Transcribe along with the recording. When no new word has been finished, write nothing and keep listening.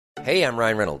Hey, I'm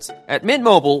Ryan Reynolds. At Mint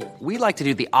Mobile, we like to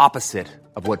do the opposite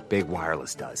of what Big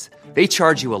Wireless does. They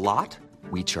charge you a lot,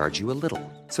 we charge you a little.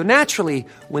 So naturally,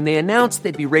 when they announced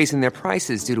they'd be raising their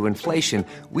prices due to inflation,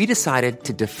 we decided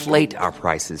to deflate our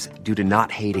prices due to not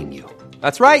hating you.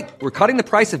 That's right. We're cutting the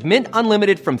price of Mint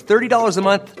Unlimited from $30 a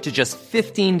month to just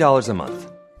 $15 a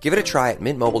month. Give it a try at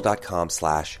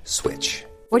mintmobile.com/switch.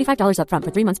 $45 up front for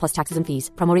 3 months plus taxes and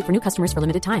fees. Promo rate for new customers for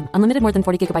limited time. Unlimited more than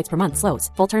 40 gigabytes per month. Slows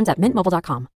full terms at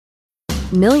mintmobile.com.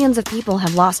 Millions of people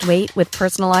have lost weight with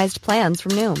personalized plans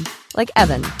from Noom. Like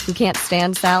Evan, who can't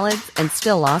stand salads and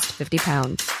still lost 50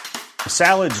 pounds.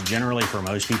 Salads generally for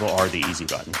most people are the easy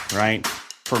button, right?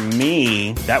 For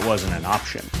me, that wasn't an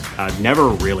option. I never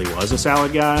really was a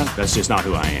salad guy. That's just not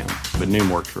who I am. But Noom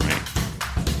worked for me.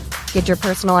 Get your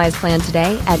personalized plan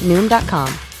today at Noom.com.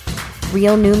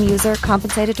 Real Noom user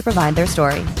compensated to provide their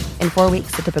story. In 4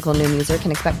 weeks, the typical Noom user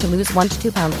can expect to lose 1 to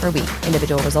 2 pounds per week.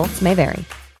 Individual results may vary.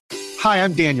 Hi,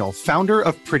 I'm Daniel, founder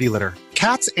of Pretty Litter.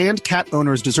 Cats and cat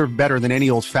owners deserve better than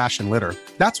any old-fashioned litter.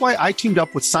 That's why I teamed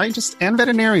up with scientists and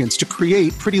veterinarians to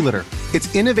create Pretty Litter.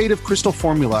 Its innovative crystal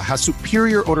formula has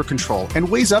superior odor control and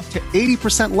weighs up to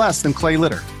 80% less than clay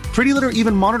litter. Pretty Litter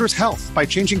even monitors health by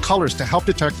changing colors to help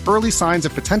detect early signs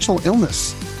of potential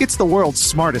illness. It's the world's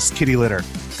smartest kitty litter.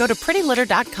 Go to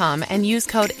prettylitter.com and use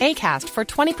code ACAST for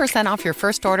 20% off your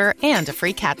first order and a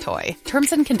free cat toy.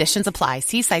 Terms and conditions apply.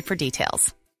 See site for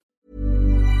details.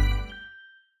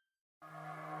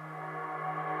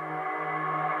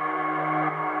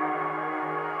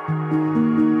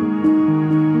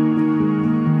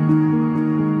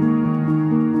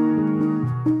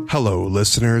 Hello,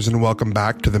 listeners, and welcome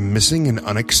back to the Missing and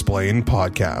Unexplained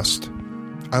podcast.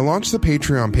 I launched the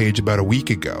Patreon page about a week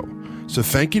ago, so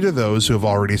thank you to those who have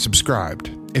already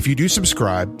subscribed. If you do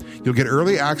subscribe, you'll get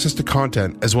early access to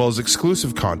content as well as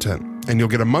exclusive content, and you'll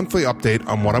get a monthly update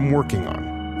on what I'm working on.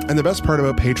 And the best part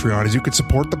about Patreon is you can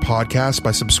support the podcast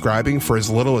by subscribing for as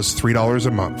little as $3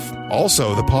 a month.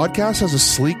 Also, the podcast has a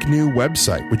sleek new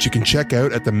website, which you can check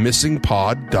out at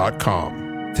themissingpod.com.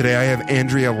 Today I have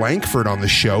Andrea Lankford on the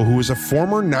show, who is a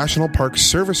former National Park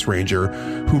Service Ranger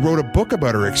who wrote a book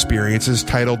about her experiences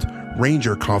titled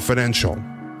Ranger Confidential.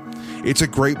 It's a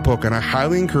great book, and I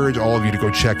highly encourage all of you to go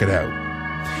check it out.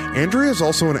 Andrea is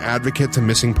also an advocate to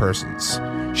missing persons.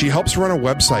 She helps run a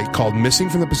website called Missing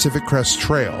from the Pacific Crest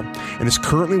Trail and is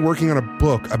currently working on a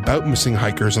book about missing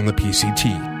hikers on the PCT.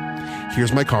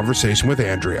 Here's my conversation with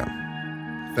Andrea.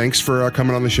 Thanks for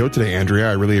coming on the show today, Andrea.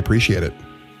 I really appreciate it.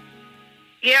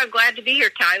 Yeah, glad to be here,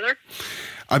 Tyler.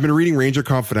 I've been reading Ranger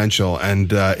Confidential,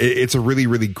 and it's a really,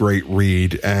 really great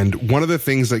read. And one of the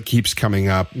things that keeps coming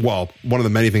up, well, one of the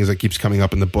many things that keeps coming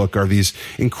up in the book are these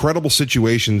incredible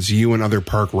situations you and other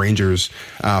park rangers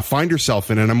find yourself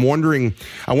in. And I'm wondering,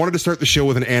 I wanted to start the show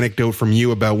with an anecdote from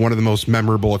you about one of the most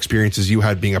memorable experiences you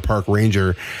had being a park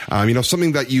ranger.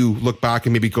 Something that you look back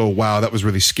and maybe go, wow, that was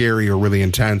really scary or really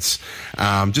intense,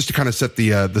 just to kind of set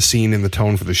the scene and the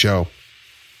tone for the show.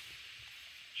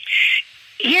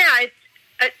 Yeah, I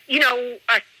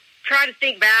try to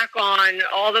think back on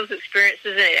all those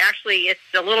experiences, and it's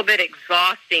a little bit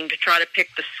exhausting to try to pick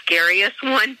the scariest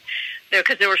one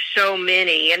because there were so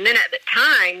many. And then at the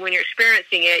time when you're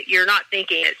experiencing it, you're not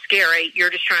thinking it's scary. You're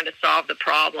just trying to solve the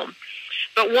problem.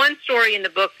 But one story in the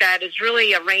book that is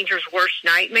really a ranger's worst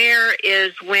nightmare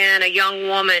is when a young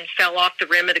woman fell off the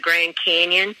rim of the Grand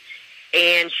Canyon,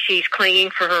 and she's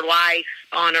clinging for her life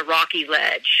on a rocky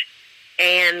ledge.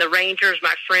 And the rangers,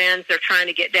 my friends, they're trying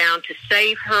to get down to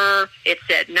save her. It's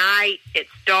at night.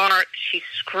 It's dark. She's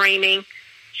screaming.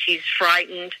 She's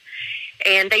frightened.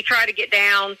 And they try to get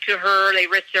down to her. They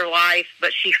risk their life,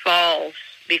 but she falls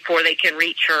before they can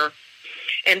reach her.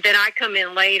 And then I come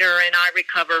in later, and I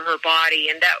recover her body.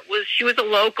 And she was a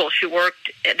local. She worked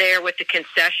there with the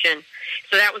concession.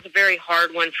 So that was a very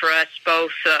hard one for us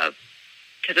both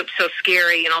because it was so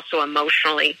scary and also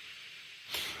emotionally.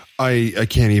 I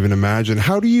can't even imagine.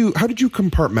 How did you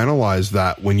compartmentalize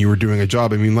that when you were doing a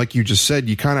job? I mean, like you just said,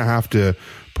 you kind of have to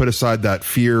put aside that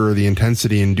fear or the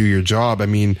intensity and do your job. I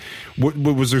mean, what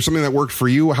was there something that worked for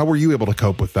you? How were you able to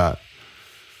cope with that?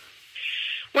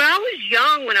 Well, I was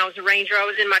young when I was a ranger. I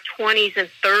was in my 20s and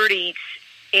 30s,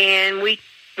 and we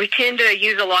tend to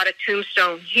use a lot of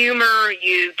tombstone humor.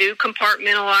 You do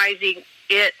compartmentalizing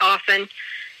it often.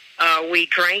 We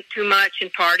drank too much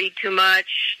and partied too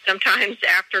much, sometimes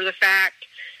after the fact.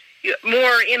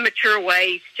 More immature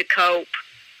ways to cope.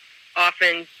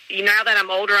 Often, now that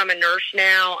I'm older, I'm a nurse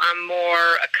now, I'm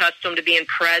more accustomed to being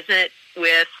present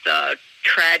with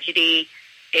tragedy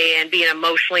and being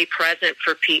emotionally present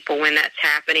for people when that's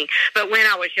happening. But when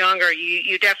I was younger,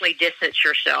 you definitely distance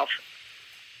yourself.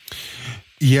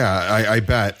 Yeah, I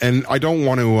bet. And I don't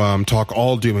want to talk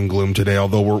all doom and gloom today,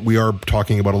 although we are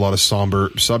talking about a lot of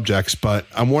somber subjects. But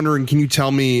I'm wondering, can you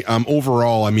tell me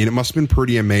overall, I mean, it must have been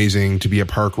pretty amazing to be a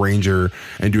park ranger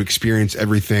and to experience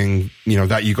everything,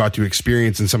 that you got to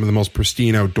experience in some of the most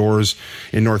pristine outdoors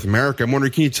in North America. I'm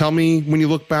wondering, can you tell me, when you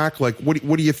look back, like, what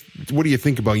do you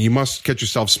think about? You must catch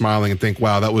yourself smiling and think,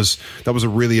 wow, that was a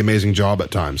really amazing job at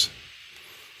times.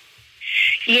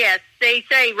 Yes, they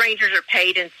say rangers are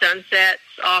paid in sunsets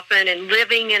often, and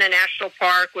living in a national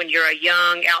park when you're a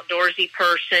young, outdoorsy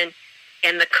person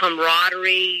and the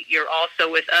camaraderie, you're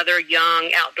also with other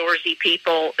young, outdoorsy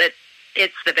people,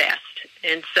 it's the best.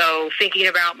 And so thinking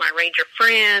about my ranger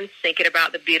friends, thinking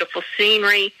about the beautiful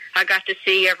scenery I got to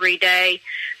see every day,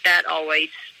 that always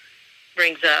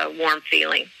brings a warm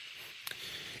feeling.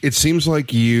 It seems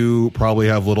like you probably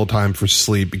have little time for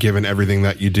sleep, given everything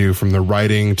that you do, from the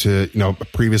writing to,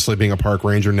 previously being a park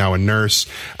ranger, now a nurse.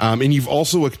 And you've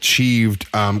also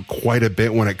achieved quite a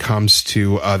bit when it comes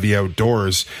to the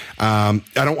outdoors. I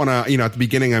don't want to, at the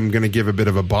beginning, I'm going to give a bit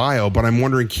of a bio, but I'm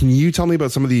wondering, can you tell me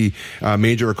about some of the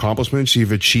major accomplishments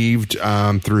you've achieved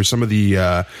through some of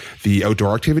the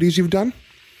outdoor activities you've done?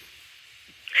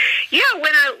 Yeah,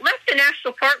 when I left the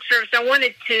National Park Service, I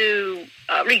wanted to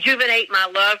rejuvenate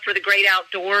my love for the great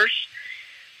outdoors.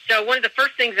 So one of the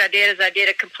first things I did is I did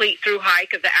a complete through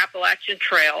hike of the Appalachian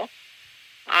Trail.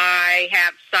 I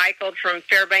have cycled from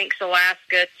Fairbanks,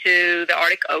 Alaska to the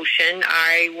Arctic Ocean.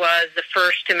 I was the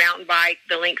first to mountain bike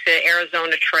the length of the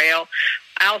Arizona Trail.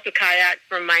 I also kayaked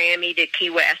from Miami to Key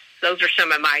West. Those are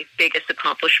some of my biggest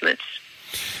accomplishments.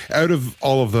 Out of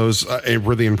all of those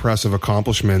really impressive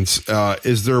accomplishments,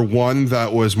 is there one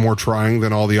that was more trying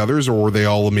than all the others, or were they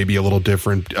all maybe a little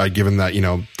different, given that,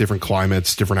 different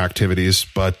climates, different activities?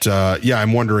 But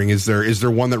I'm wondering, is there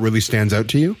one that really stands out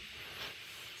to you?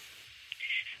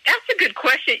 That's a good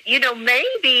question.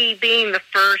 Maybe being the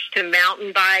first to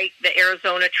mountain bike the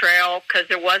Arizona Trail, because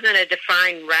there wasn't a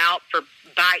defined route for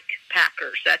bike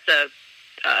packers. That's a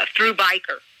through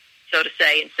biker, so to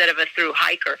say, instead of a through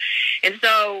hiker. And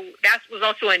so that was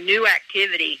also a new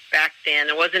activity back then.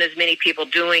 There wasn't as many people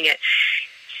doing it.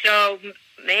 So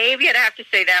maybe I'd have to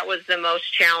say that was the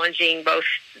most challenging, both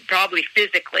probably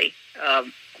physically,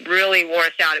 really wore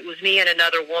us out. It was me and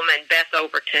another woman, Beth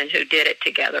Overton, who did it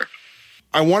together.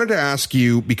 I wanted to ask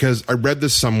you, because I read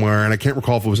this somewhere, and I can't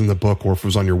recall if it was in the book or if it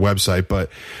was on your website, but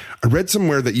I read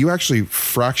somewhere that you actually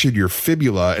fractured your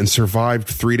fibula and survived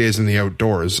 3 days in the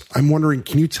outdoors. I'm wondering,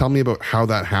 can you tell me about how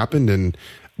that happened and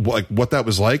what that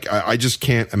was like? I just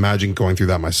can't imagine going through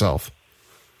that myself.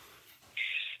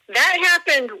 That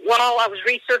happened while I was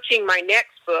researching my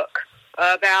next book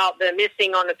about the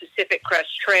missing on the Pacific Crest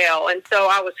Trail. And so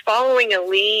I was following a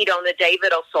lead on the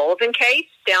David O'Sullivan case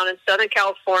down in Southern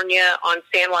California on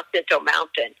San Jacinto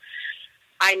Mountain.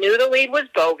 I knew the lead was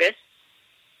bogus.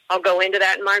 I'll go into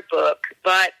that in my book.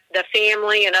 But the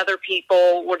family and other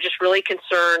people were just really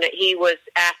concerned that he was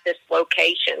at this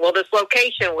location. Well, this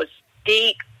location was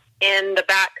deep in the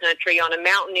backcountry on a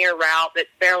mountaineer route that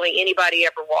barely anybody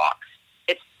ever walks.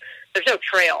 There's no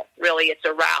trail, really. It's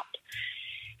a route.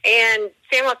 And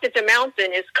San Jacinto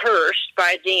Mountain is cursed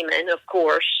by a demon, of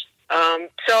course.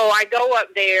 So I go up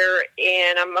there,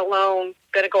 and I'm alone,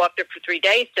 going to go up there for 3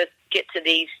 days to get to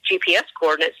these GPS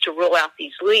coordinates to rule out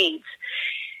these leads.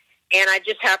 And I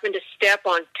just happened to step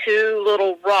on two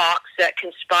little rocks that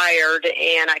conspired,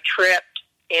 and I tripped,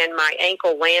 and my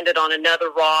ankle landed on another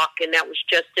rock, and that was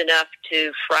just enough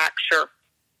to fracture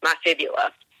my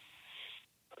fibula.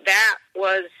 That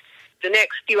was... The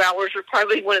next few hours were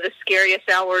probably one of the scariest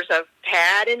hours I've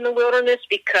had in the wilderness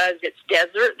because it's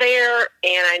desert there,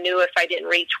 and I knew if I didn't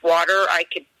reach water, I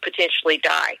could potentially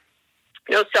die.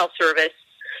 No cell service.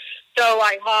 So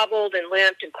I hobbled and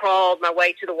limped and crawled my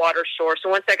way to the water source. And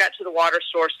once I got to the water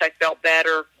source, I felt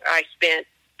better. I spent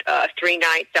 3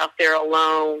 nights out there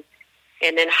alone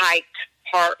and then hiked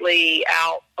partly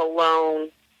out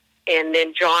alone. And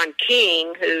then John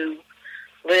King, who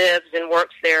lives and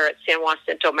works there at San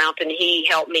Jacinto Mountain, he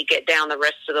helped me get down the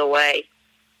rest of the way.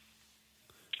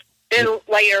 Then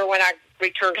later, when I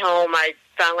returned home, I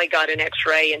finally got an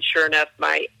x-ray, and sure enough,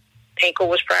 my ankle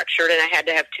was fractured, and I had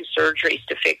to have 2 surgeries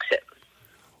to fix it.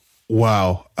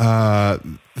 Wow.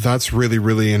 That's really,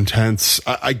 really intense.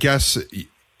 I guess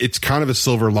it's kind of a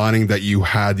silver lining that you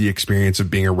had the experience of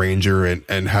being a ranger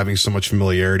and having so much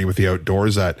familiarity with the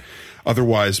outdoors that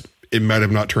otherwise it might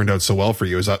have not turned out so well for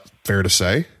you. Is that fair to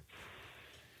say?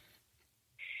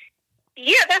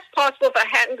 Yeah, that's possible.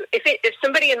 If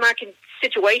somebody in my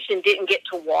situation didn't get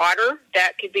to water,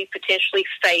 that could be potentially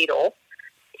fatal.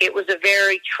 It was a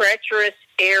very treacherous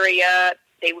area.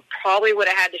 they probably would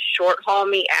have had to short haul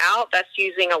me out. That's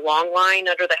using a long line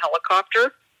under the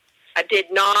helicopter. I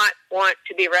did not want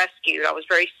to be rescued. I was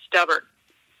very stubborn.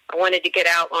 I wanted to get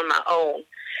out on my own.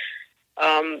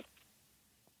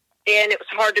 And it was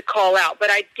hard to call out. But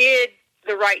I did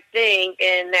the right thing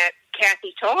in that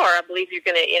Kathy Tarr, I believe you're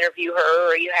going to interview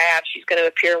her, or you have. She's going to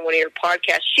appear in one of your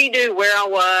podcasts. She knew where I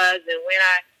was and when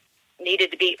I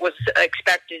needed to be, was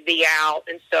expected to be out.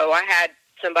 And so I had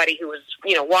somebody who was,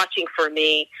 watching for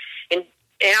me. And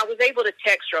I was able to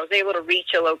text her. I was able to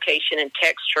reach a location and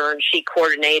text her, and she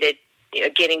coordinated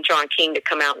getting John King to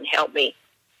come out and help me.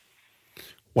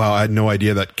 Wow, I had no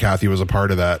idea that Kathy was a part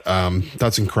of that.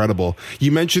 That's incredible.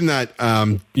 You mentioned that,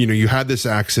 you had this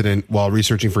accident while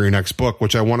researching for your next book,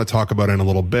 which I want to talk about in a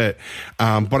little bit.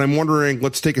 But I'm wondering,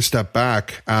 let's take a step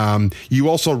back. You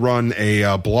also run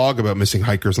a blog about missing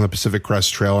hikers on the Pacific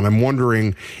Crest Trail. And I'm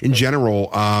wondering, in general,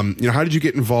 how did you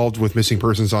get involved with missing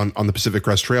persons on the Pacific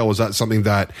Crest Trail? Was that something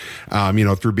that,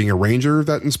 through being a ranger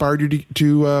that inspired you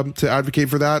to advocate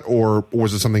for that? Or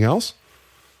was it something else?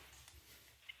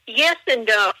 Yes and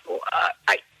no.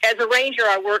 As a ranger,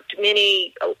 I worked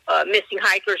many missing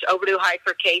hikers, overdue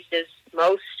hiker cases.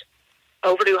 Most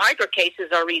overdue hiker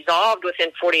cases are resolved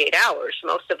within 48 hours.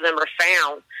 Most of them are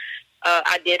found.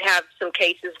 I did have some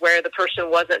cases where the person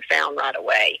wasn't found right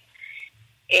away.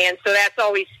 And so that's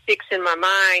always sticks in my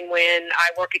mind when I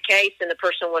work a case and the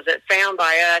person wasn't found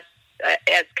by us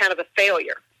as kind of a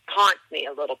failure. It haunts me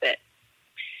a little bit.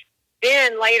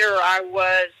 Then later I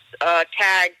was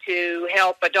tagged to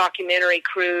help a documentary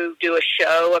crew do a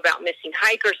show about missing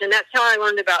hikers, and that's how I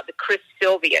learned about the Chris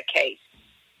Sylvia case.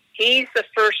 He's the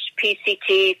first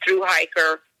PCT through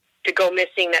hiker to go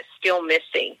missing that's still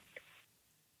missing.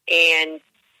 And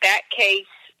that case,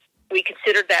 we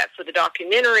considered that for the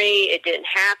documentary. It didn't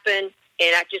happen,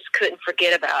 and I just couldn't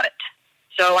forget about it.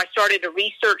 So I started to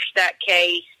research that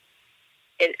case,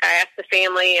 and I asked the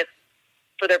family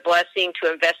for their blessing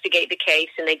to investigate the case,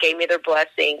 and they gave me their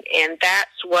blessing. And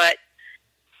that's what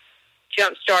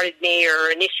jump-started me or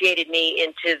initiated me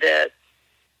into the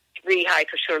 3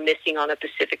 hikers who are missing on the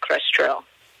Pacific Crest Trail.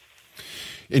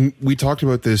 And we talked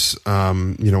about this,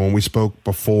 when we spoke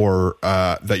before,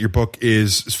 that your book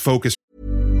is focused.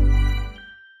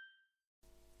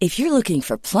 If you're looking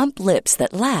for plump lips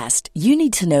that last, you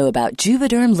need to know about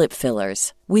Juvederm lip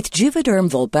fillers. With Juvederm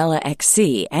Volbella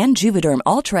XC and Juvederm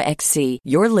Ultra XC,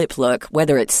 your lip look,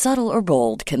 whether it's subtle or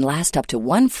bold, can last up to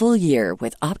 1 full year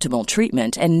with optimal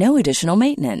treatment and no additional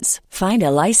maintenance. Find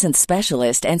a licensed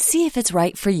specialist and see if it's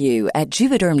right for you at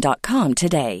Juvederm.com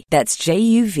today. That's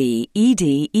JUVEDERM.com.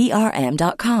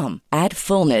 Add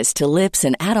fullness to lips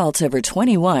in adults over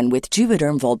 21 with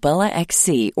Juvederm Volbella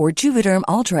XC or Juvederm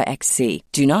Ultra XC.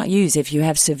 Do not use if you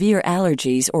have severe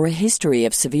allergies or a history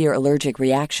of severe allergic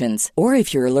reactions, or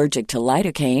if you're allergic to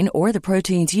lidocaine or the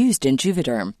proteins used in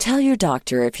Juvederm. Tell your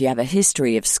doctor if you have a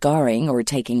history of scarring or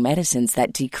taking medicines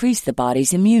that decrease the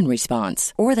body's immune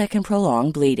response or that can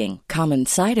prolong bleeding. Common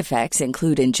side effects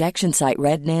include injection site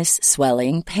redness,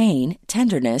 swelling, pain,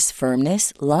 tenderness,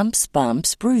 firmness, lumps,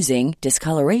 bumps, bruising,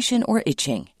 discoloration, or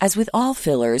itching. As with all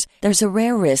fillers, there's a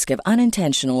rare risk of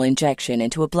unintentional injection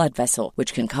into a blood vessel,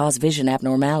 which can cause vision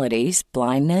abnormalities,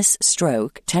 blindness,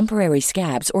 stroke, temporary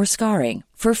scabs, or scarring.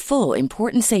 For full,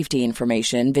 important safety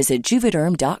information, visit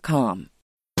Juvederm.com.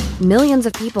 Millions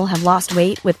of people have lost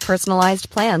weight with personalized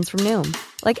plans from Noom.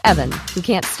 Like Evan, who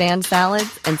can't stand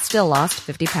salads and still lost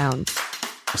 50 pounds.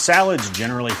 Salads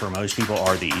generally for most people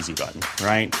are the easy button,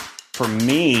 right? For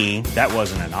me, that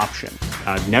wasn't an option.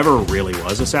 I never really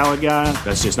was a salad guy.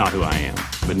 That's just not who I am.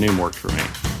 But Noom worked for me.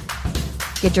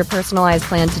 Get your personalized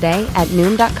plan today at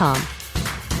Noom.com.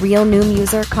 Real Noom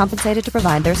user compensated to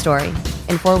provide their story.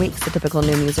 In 4 weeks, the typical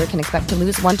Noom user can expect to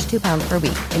lose 1 to 2 pounds per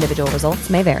week. Individual results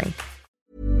may vary.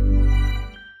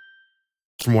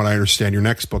 From what I understand, your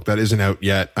next book that isn't out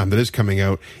yet, that is coming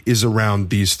out, is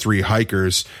around these 3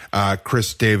 hikers,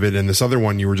 Chris, David, and this other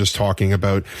one you were just talking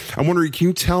about. I'm wondering, can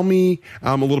you tell me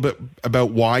a little bit about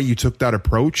why you took that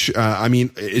approach?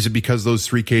 Is it because those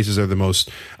 3 cases are the most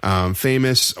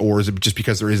famous, or is it just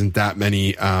because there isn't that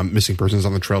many missing persons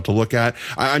on the trail to look at?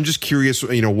 I'm just curious,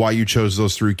 why you chose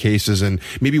those 3 cases, and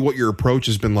maybe what your approach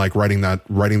has been like writing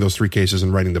those 3 cases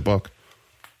and writing the book.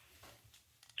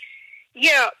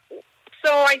 Yeah.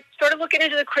 So I started looking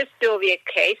into the Chris Sylvia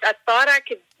case. I thought I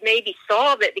could maybe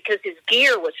solve it because his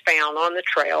gear was found on the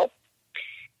trail.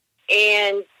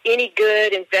 And any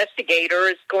good investigator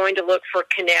is going to look for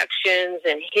connections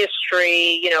and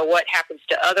history, what happens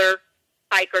to other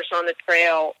hikers on the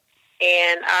trail.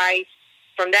 And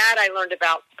from that I learned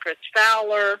about Chris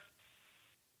Fowler,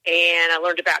 And I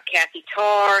learned about Kathy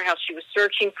Tarr, how she was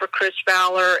searching for Chris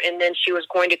Fowler, and then she was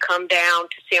going to come down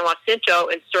to San Jacinto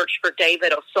and search for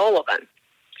David O'Sullivan.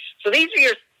 So these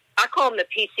are I call them the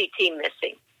PCT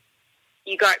missing.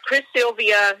 You got Chris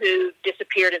Sylvia, who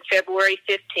disappeared in February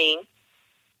 15,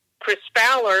 Chris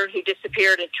Fowler, who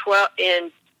disappeared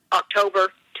in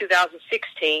October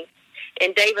 2016,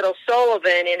 and David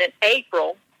O'Sullivan in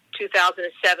April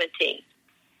 2017.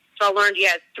 So I learned you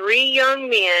had 3 young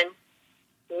men,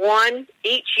 one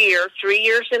each year, 3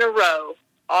 years in a row,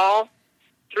 all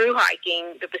through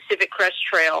hiking the Pacific Crest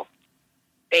Trail.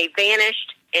 They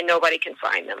vanished, and nobody can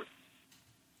find them.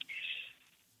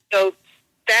 So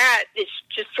that is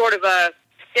just sort of a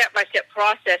step-by-step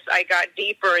process. I got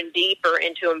deeper and deeper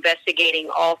into investigating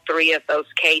all 3 of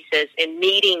those cases and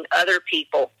meeting other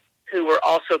people who were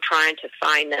also trying to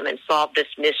find them and solve this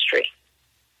mystery.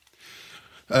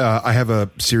 I have a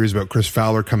series about Chris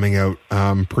Fowler coming out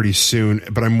pretty soon,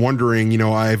 but I'm wondering,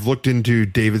 I've looked into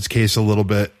David's case a little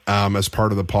bit as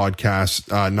part of the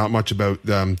podcast, not much about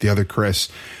the other Chris.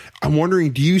 I'm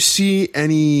wondering, do you see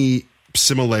any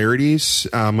similarities?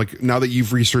 Like now that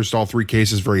you've researched all 3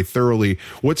 cases very thoroughly,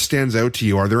 what stands out to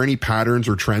you? Are there any patterns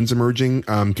or trends emerging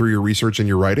through your research and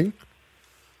your writing?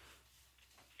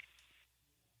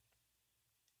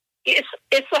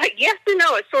 It's like yes and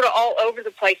no. It's sort of all over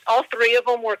the place. All 3 of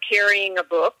them were carrying a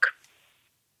book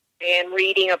and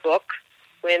reading a book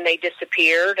when they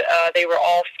disappeared. They were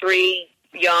all 3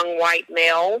 young white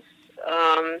males.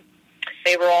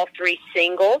 They were all 3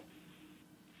 single.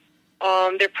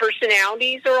 Their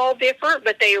personalities are all different,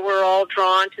 but they were all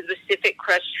drawn to the Pacific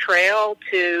Crest Trail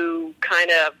to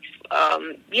kind of,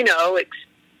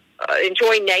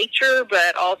 enjoy nature,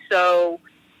 but also,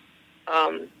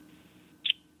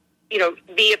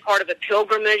 be a part of a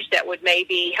pilgrimage that would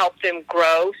maybe help them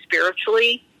grow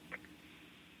spiritually.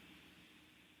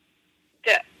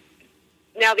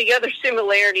 Now, the other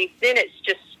similarities, then it's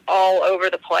just all over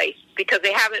the place because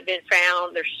they haven't been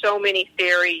found. There's so many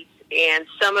theories, and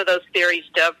some of those theories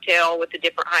dovetail with the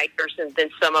different hikers, and then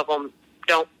some of them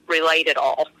don't relate at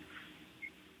all.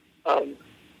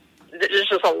 There's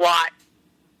just a lot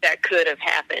that could have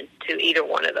happened to either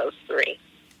one of those 3.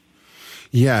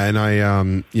 Yeah, and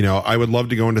I would love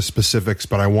to go into specifics,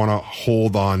 but I want to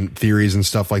hold on theories and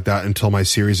stuff like that until my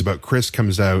series about Chris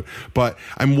comes out. But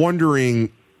I'm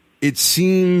wondering, it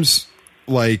seems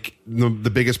like the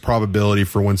biggest probability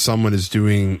for when someone is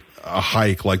doing a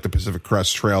hike like the Pacific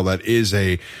Crest Trail that is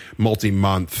a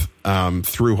multi-month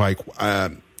through hike,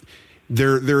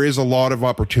 there is a lot of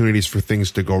opportunities for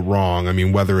things to go wrong. I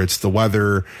mean, whether it's the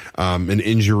weather, an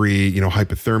injury,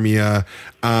 hypothermia.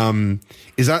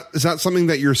 Is that something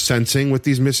that you're sensing with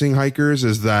these missing hikers?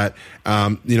 Is that,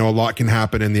 a lot can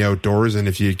happen in the outdoors, and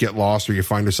if you get lost or you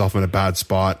find yourself in a bad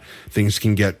spot, things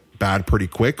can get bad pretty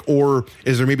quick? Or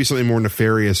is there maybe something more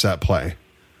nefarious at play?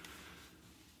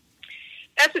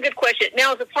 That's a good question.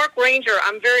 Now, as a park ranger,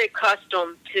 I'm very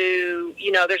accustomed to,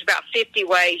 there's about 50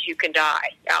 ways you can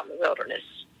die out in the wilderness.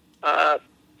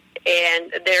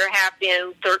 And there have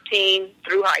been 13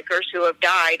 through hikers who have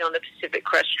died on the Pacific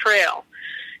Crest Trail.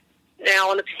 Now,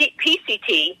 on the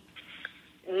PCT,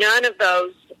 none of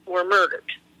those were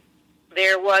murdered.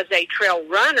 There was a trail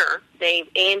runner named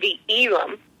Andy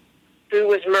Elam who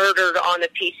was murdered on the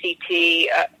PCT.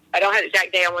 I don't have the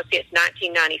exact day. I want to say it's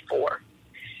 1994.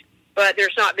 But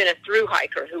there's not been a through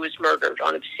hiker who was murdered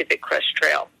on the Pacific Crest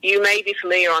Trail. You may be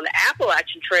familiar on the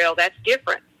Appalachian Trail. That's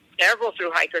different. Several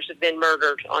through hikers have been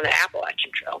murdered on the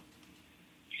Appalachian Trail.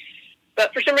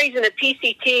 But for some reason, the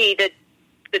PCT,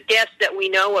 the deaths that we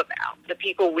know about, the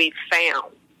people we've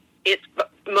found, it's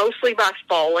mostly by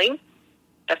falling,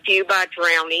 a few by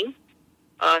drowning,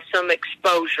 some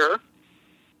exposure.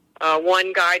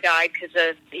 One guy died because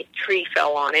a tree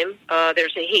fell on him.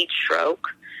 There's a heat stroke.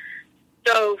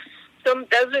 So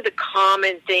those are the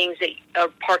common things that a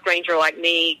park ranger like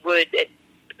me would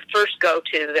first go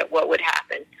to, that what would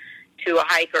happen to a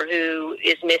hiker who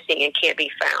is missing and can't be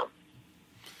found.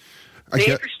 The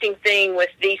interesting thing with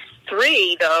these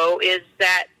 3, though, is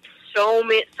that so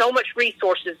much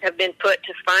resources have been put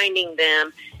to finding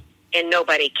them, and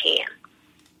nobody can.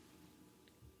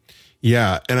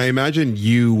 Yeah, and I imagine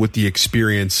you, with the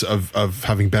experience of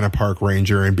having been a park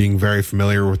ranger and being very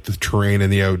familiar with the terrain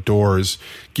and the outdoors,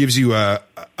 gives you a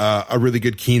really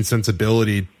good keen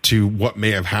sensibility to what may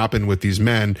have happened with these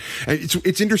men. And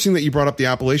it's interesting that you brought up the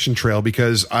Appalachian Trail,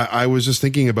 because I was just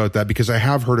thinking about that, because I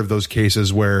have heard of those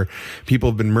cases where people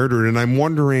have been murdered, and I'm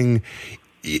wondering,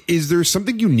 is there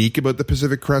something unique about the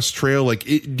Pacific Crest Trail? Like,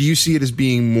 do you see it as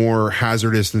being more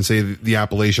hazardous than, say, the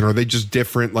Appalachian? Or are they just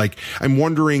different? Like, I'm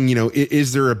wondering,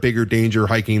 is there a bigger danger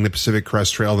hiking the Pacific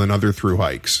Crest Trail than other through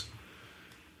hikes?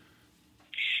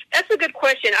 That's a good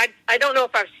question. I don't know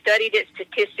if I've studied it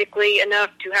statistically enough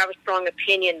to have a strong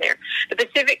opinion there. The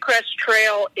Pacific Crest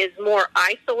Trail is more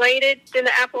isolated than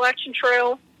the Appalachian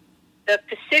Trail. The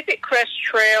Pacific Crest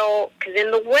Trail, because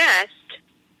in the West,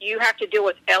 you have to deal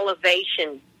with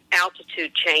elevation,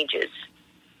 altitude changes.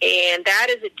 And that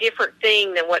is a different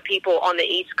thing than what people on the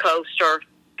East Coast are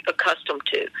accustomed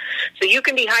to. So you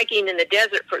can be hiking in the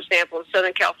desert, for example, in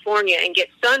Southern California and get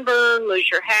sunburn, lose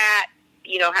your hat,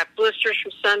 have blisters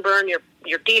from sunburn,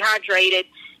 you're dehydrated,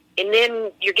 and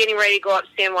then you're getting ready to go up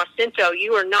San Jacinto.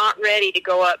 You are not ready to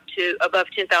go up to above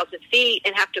 10,000 feet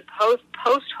and have to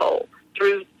post hole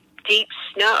through deep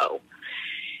snow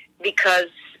because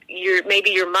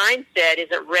maybe your mindset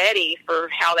isn't ready for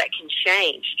how that can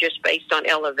change just based on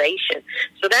elevation.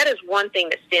 So that is one thing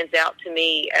that stands out to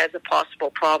me as a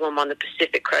possible problem on the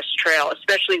Pacific Crest Trail,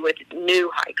 especially with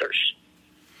new hikers.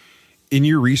 In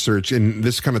your research, and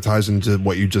this kind of ties into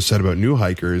what you just said about new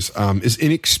hikers, is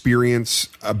inexperience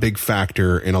a big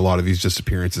factor in a lot of these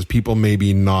disappearances? People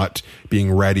maybe not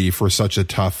being ready for such a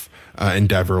tough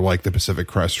endeavor like the Pacific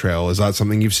Crest Trail. Is that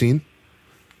something you've seen?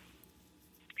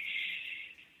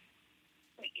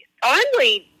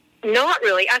 Oddly, not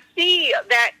really. I see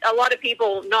that a lot of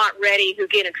people not ready who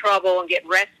get in trouble and get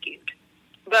rescued.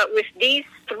 But with these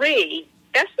three,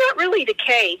 that's not really the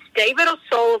case. David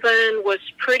O'Sullivan was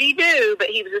pretty new, but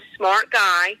he was a smart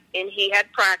guy, and he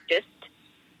had practiced.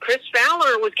 Chris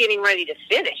Fowler was getting ready to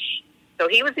finish, so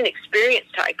he was an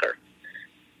experienced hiker.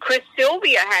 Chris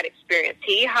Sylvia had experience.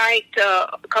 He hiked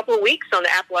a couple of weeks on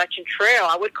the Appalachian Trail.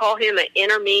 I would call him an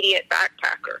intermediate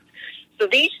backpacker. So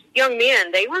these young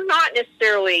men, they were not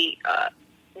necessarily,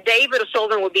 David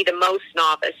O'Sullivan would be the most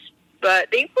novice, but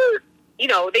they were,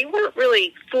 they weren't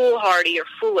really foolhardy or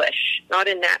foolish, not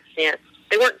in that sense.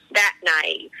 They weren't that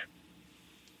naive.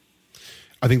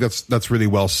 I think that's really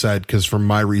well said, because from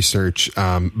my research,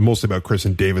 mostly about Chris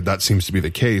and David, that seems to be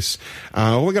the case.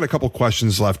 I only got a couple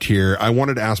questions left here. I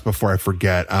wanted to ask before I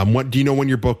forget, what do you know when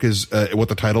your book is, what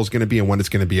the title is going to be and when it's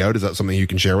going to be out? Is that something you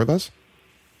can share with us?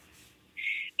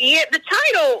 Yeah, the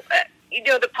title,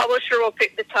 the publisher will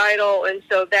pick the title, and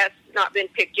so that's not been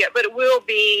picked yet, but it will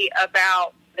be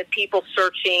about the people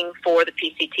searching for the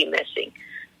PCT missing.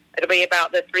 It'll be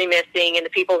about the three missing and the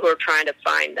people who are trying to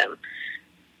find them.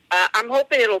 I'm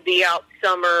hoping it'll be out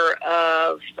summer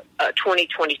of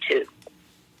 2022.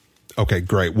 Okay,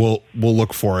 great. We'll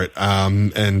look for it.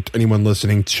 And anyone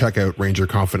listening, check out Ranger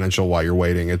Confidential while you're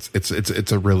waiting.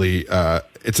 It's a really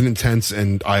it's an intense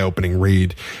and eye-opening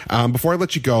read. Before I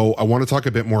let you go, I want to talk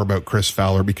a bit more about Chris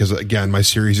Fowler, because again, my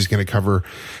series is going to cover,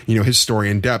 his story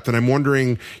in depth. And I'm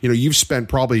wondering, you've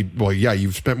spent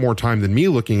you've spent more time than me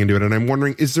looking into it. And I'm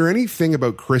wondering, is there anything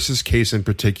about Chris's case in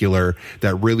particular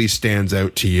that really stands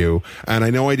out to you? And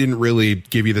I know I didn't really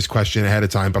give you this question ahead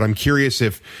of time, but I'm curious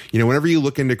if, whenever you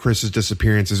look into Chris's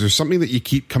disappearance, is there something that you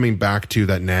keep coming back to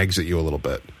that nags at you a little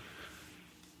bit?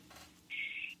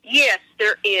 Yes,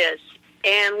 there is.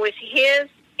 And with his,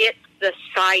 it's the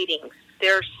sightings.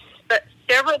 There's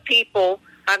several people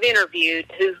I've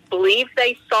interviewed who believe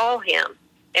they saw him.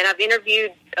 And I've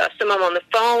interviewed some of them on the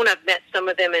phone. I've met some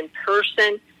of them in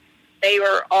person. They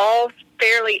were all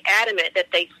fairly adamant that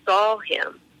they saw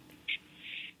him.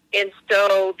 And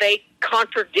so they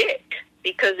contradict,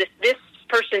 because if this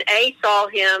person A saw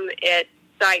him at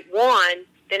site 1,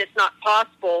 then it's not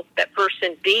possible that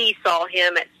person B saw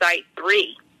him at site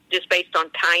 3, just based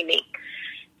on timing.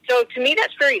 So to me,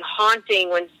 that's very haunting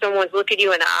when someone's looking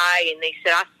you in the eye and they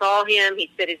said, I saw him. He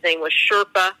said his name was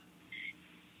Sherpa.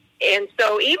 And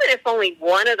so even if only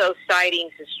one of those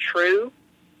sightings is true,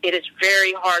 it is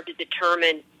very hard to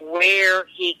determine where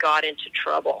he got into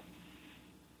trouble.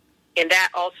 And that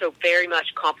also very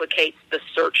much complicates the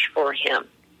search for him.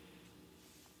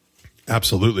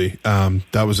 Absolutely.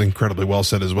 That was incredibly well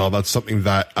said as well. That's something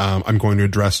that I'm going to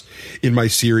address in my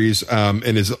series and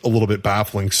is a little bit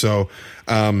baffling. So,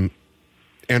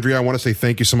 Andrea, I want to say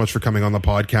thank you so much for coming on the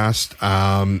podcast.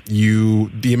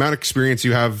 The amount of experience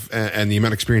you have and the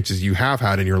amount of experiences you have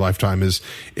had in your lifetime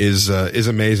is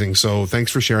amazing. So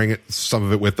thanks for sharing some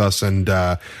of it with us, and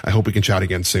I hope we can chat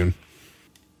again soon.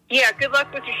 Yeah, good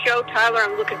luck with your show, Tyler.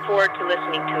 I'm looking forward to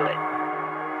listening to it.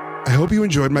 I hope you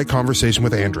enjoyed my conversation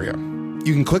with Andrea.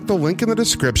 You can click the link in the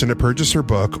description to purchase her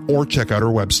book or check out her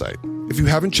website. If you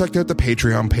haven't checked out the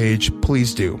Patreon page,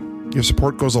 please do. Your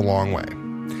support goes a long way.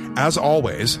 As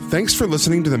always, thanks for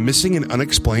listening to the Missing and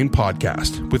Unexplained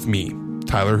podcast with me,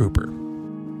 Tyler Hooper.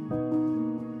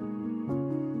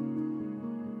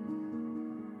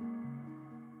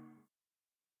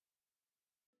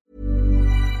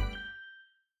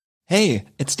 Hey,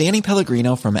 it's Danny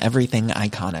Pellegrino from Everything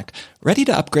Iconic. Ready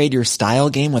to upgrade your style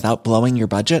game without blowing your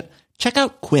budget? Check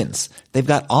out Quince.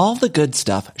 They've got all the good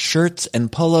stuff, shirts and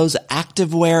polos,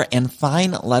 activewear, and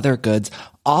fine leather goods,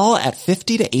 all at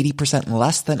 50 to 80%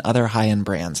 less than other high-end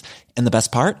brands. And the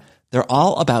best part? They're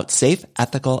all about safe,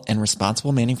 ethical, and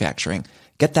responsible manufacturing.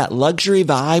 Get that luxury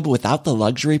vibe without the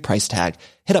luxury price tag.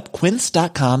 Hit up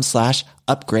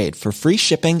quince.com/upgrade for free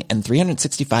shipping and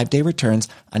 365-day returns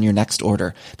on your next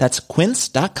order. That's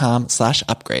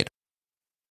quince.com/upgrade.